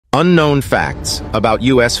Unknown facts about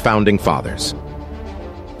U.S. founding fathers.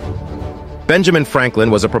 Benjamin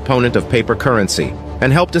Franklin was a proponent of paper currency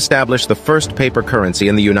and helped establish the first paper currency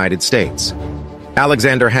in the United States.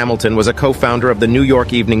 Alexander Hamilton was a co-founder of the New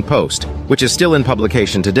York Evening Post, which is still in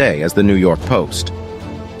publication today as the New York Post.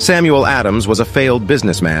 Samuel Adams was a failed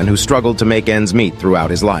businessman who struggled to make ends meet throughout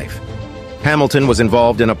his life. Hamilton was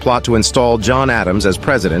involved in a plot to install John Adams as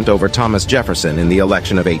president over Thomas Jefferson in the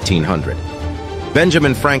election of 1800.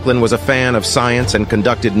 Benjamin Franklin was a fan of science and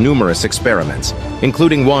conducted numerous experiments,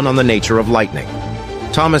 including one on the nature of lightning.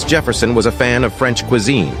 Thomas Jefferson was a fan of French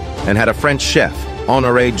cuisine and had a French chef,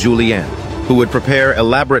 Honoré Julien, who would prepare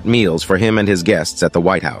elaborate meals for him and his guests at the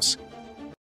White House.